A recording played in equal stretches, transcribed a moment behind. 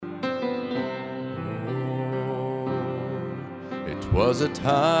'Twas a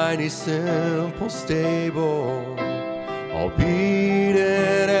tiny, simple stable, all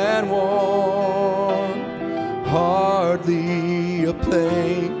beaten and worn, hardly a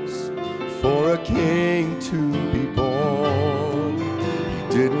place for a king to be born.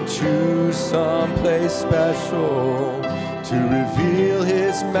 He didn't choose some place special to reveal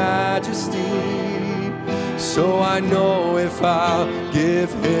his majesty. So I know if I'll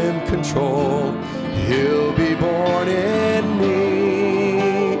give him control, he'll be born in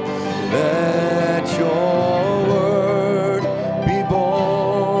me. Let your word be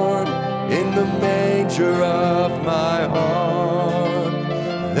born in the manger of my heart.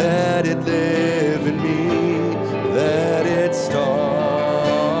 Let it live in me, let it start.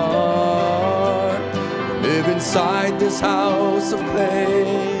 Live inside this house of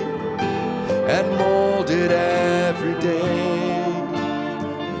clay and mold it every day.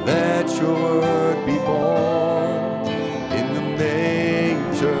 Let your word be born in the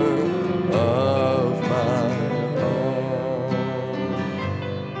manger of my heart.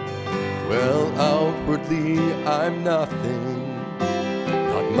 Well, outwardly I'm nothing,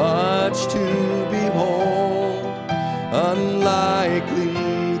 not much to behold, unlikely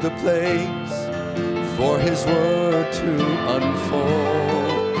the place for his word to unfold.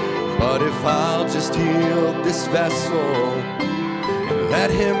 But if I'll just yield this vessel and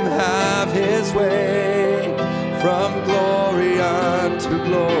let him have his way, from glory unto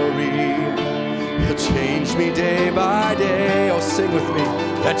glory, he'll change me day by day. Oh, sing with me.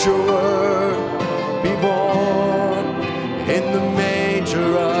 Let your word be born in the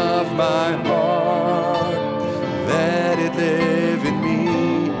manger of my heart. Let it live in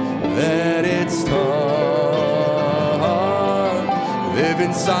me, let it start. Live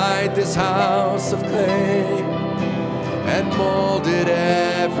inside this house of clay and mold it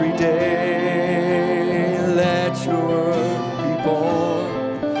every day. Let your word be born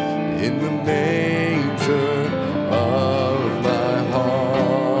in the manger of my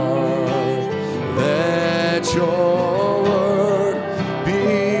heart. Let your word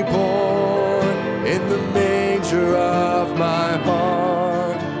be born in the manger of my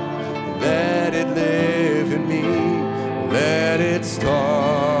heart. Let it live in me, let it start.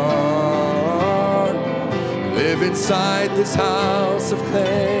 Live inside this house of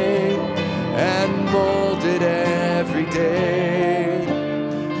clay and mold it every day.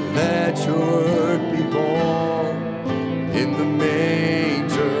 Let your word be born in the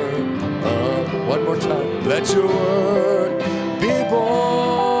manger of... One more time. Let your word be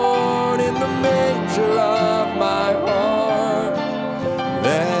born in the manger of my heart.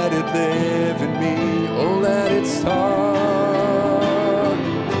 Let it live in me, oh let it start.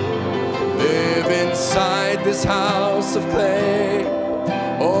 Live inside this house of clay,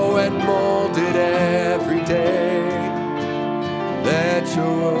 oh, and mold it every day. Let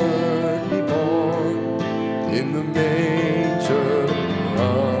your word be born in the manger